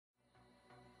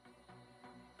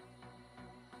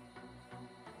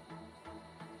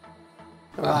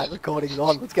Alright, recording's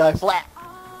on. Let's go. Flat.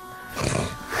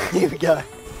 Here we go.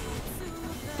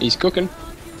 He's cooking.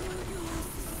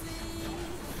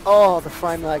 Oh, the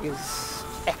frame lag is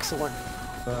excellent.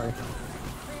 Sorry.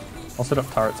 I'll set up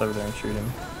turrets over there and shoot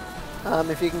him.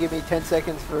 If you can give me 10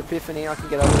 seconds for Epiphany, I can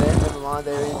get over there. Never mind,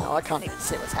 they're in. Oh, I can't even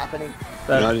see what's happening.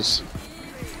 No, just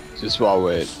while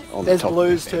we're on There's the top.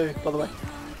 blues too, by the way.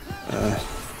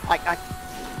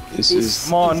 This is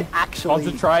Come on, actually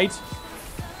concentrate.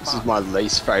 this is my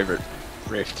least favourite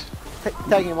rift.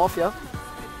 taking him off you.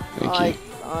 Thank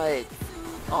you.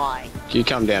 Can you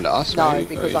come down to us? No,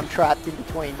 maybe? because I'm trapped in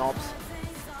between mobs.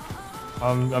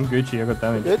 I'm Gucci, I got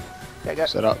damage. Good? Yeah, go.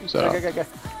 Set up, set up. Go.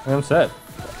 I'm set.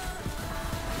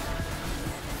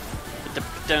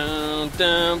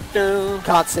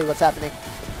 Can't see what's happening.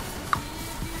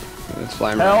 It's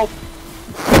flame Help!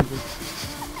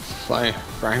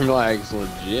 frame lag's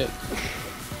legit.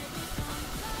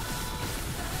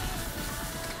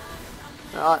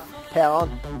 Alright, power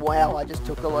on. Wow, I just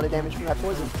took a lot of damage from that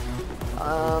poison.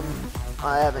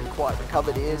 I haven't quite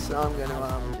recovered here, so I'm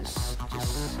gonna just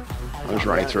I'm just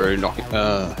running through, knocking.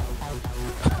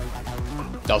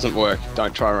 Doesn't work.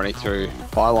 Don't try running through.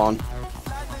 Pylon.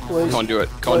 blues. Conduit.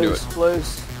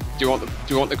 Blues. Do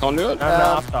you want the conduit? No,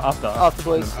 after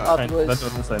blues. After blues. Let's do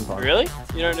it at the same time. Really?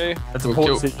 You don't do? That's a We'll poor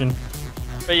kill- decision.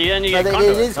 But you only No, get it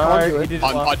conduit. is No, conduit. he did it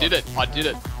I last did it. I did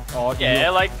it. Oh, Yeah,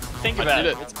 like, think I about did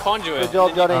it. it. It's conduit. Good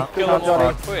job, Johnny. Good Kill job, them all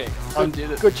Johnny. quick. I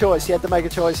did it. Good choice. You had to make a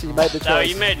choice, and you made the choice. No,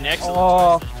 you made an excellent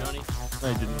Oh. choice there, Johnny. No,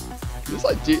 he didn't. Yes,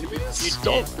 I did. We just You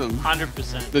stopped did. them.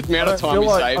 100%. The amount of time we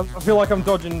saved. I feel like I'm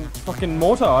dodging fucking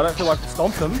mortar. I don't feel like I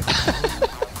stomped them.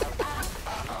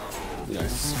 You know,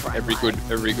 every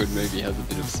good movie has a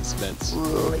bit of suspense.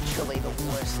 Literally the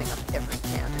worst thing I've ever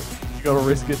encountered. You gotta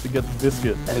risk it to get the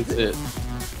biscuit. That's it.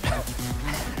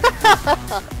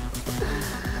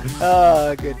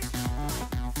 Oh, good.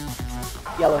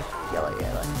 Yellow.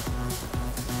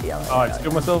 Oh, I just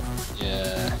killed myself.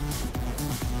 Yeah.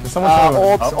 Can someone show me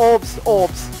what's up?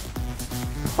 Orbs.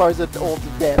 Frozen orbs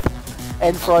of death.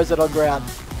 And frozen on ground.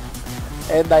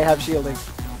 And they have shielding.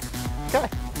 Okay.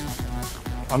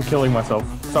 I'm killing myself.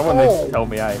 Someone needs to tell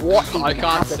me, eh? What I even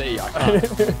can't happened? see. I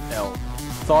can't tell.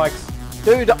 Sykes.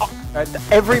 Dude,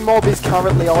 every mob is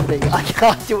currently on me. I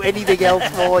can't do anything else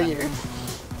for you.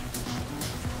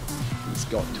 It's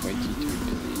got 22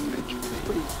 billion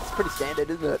HP. It's pretty standard,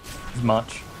 isn't it? It's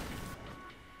much.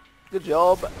 Good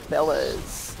job,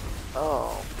 fellas.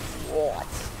 Oh, what?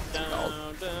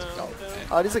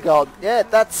 Oh, it is a gold. Yeah,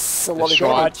 that's a lot of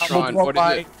damage. Shrine. What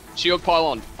is it? Shield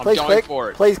pylon. I'm Please going click.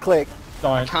 for it. Please click. I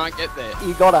Don't. can't get there.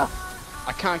 You gotta.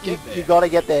 I can't get there. You gotta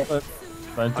get there.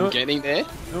 Don't do I'm it. getting there.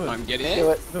 Do it. I'm getting there. Do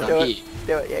it. I'm Do it. here.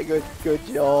 Do it. Yeah, good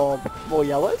job. More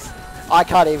yellows? I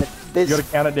can't even. You gotta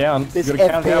count it down. This You gotta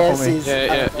count it down FPS for me. is.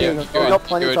 Yeah. We've got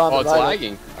plenty of time Oh, to it's load it.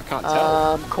 lagging. I can't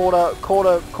tell.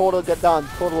 Quarter get done.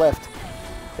 Quarter left.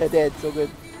 They're dead. It's all good.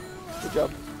 Good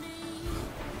job.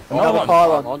 Another Another one.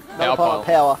 pylon. Pylon. Another pylon.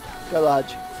 Power. Go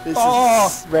large. This Oh.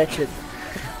 is wretched.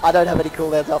 I don't have any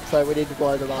cooldowns up, so we need to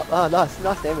blow them up. Oh, nice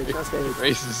damage. Nice damage.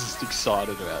 Reese is just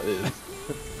excited about this.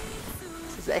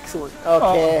 This is excellent.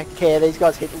 Oh, care. These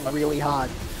guys hit really hard.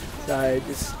 So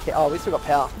just care. Oh, we still got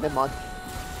power. Never mind.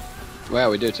 Wow,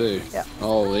 we do too. Yeah.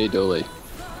 Holy dooly.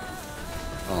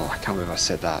 Oh, I can't believe I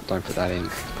said that. Don't put that in.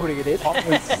 Putting it in.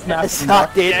 Snap. It's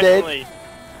not dead, dude. Definitely.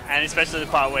 And especially the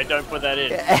part where don't put that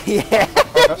in. Yeah.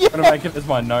 I'm gonna make it as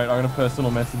my note. I'm gonna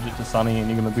personal message it to Sunny, and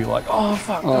you're gonna be like, "Oh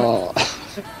fuck." Oh.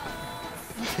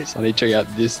 Sonny, check out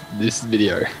this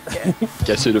video.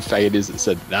 Guess who the faggot is that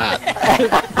said that?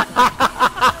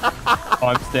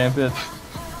 I'm stamp it.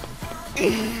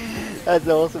 That's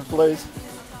awesome, blues.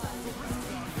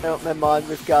 No, never mind.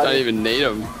 We've got. Don't even need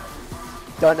them.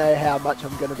 Don't know how much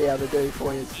I'm going to be able to do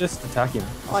for you. Just attack him.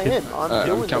 I am. I'm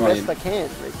doing the coming best in. I can.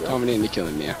 Rico. Coming in to kill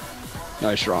him now.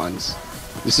 No shrines.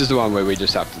 This is the one where we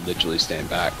just have to literally stand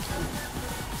back.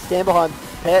 Stand behind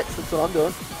pets. That's what I'm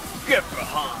doing. Get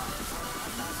behind.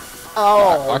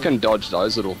 Oh. I can dodge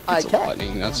those little bits of Okay.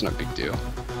 lightning. That's no big deal.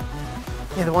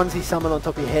 Yeah, the ones he summoned on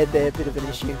top of your head, they're a bit of an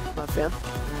issue. I found.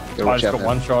 Gotta I watch just out got for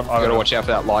one that. shot. I Gotta watch out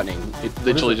for that lightning. It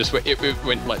literally it? just went. It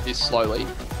went like this slowly,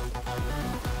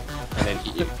 and then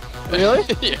hit you. Really?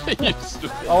 Yeah. You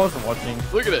stood I there. wasn't watching.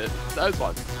 Look at it. Those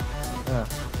ones. Yeah.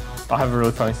 I have a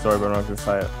really funny story, but I'm not gonna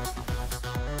say it.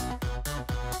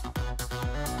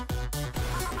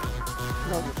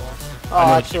 Oh, I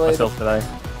nearly actually, shit myself today.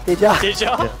 did ya? Did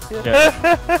ya?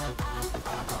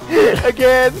 Yeah.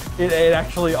 Again. It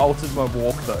actually altered my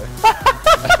walk though.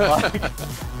 Like,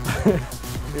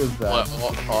 it was bad.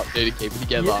 Need to keep it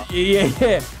together.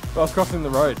 Yeah. I was crossing the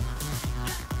road.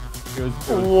 It was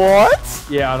What?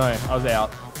 yeah, I know. I was out.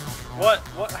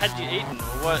 What had you eaten?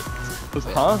 Or what?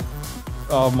 Huh?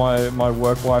 Oh, my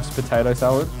work wife's potato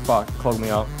salad. Fuck, clogged me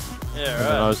up. Yeah, And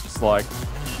then I right. was just like,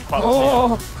 Quite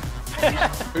oh.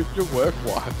 Who's your work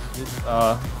wife?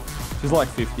 She's like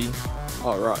 50.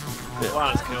 Oh, right. Well,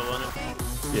 that's cool, isn't it?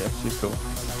 Yeah, she's cool.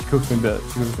 She cooks me better.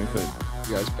 She cooks me food.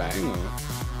 You guys bang or?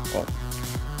 Oh,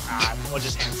 Or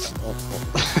just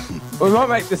We might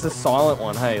make this a silent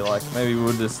one. Hey, like maybe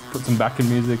we'll just put some backing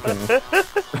music and.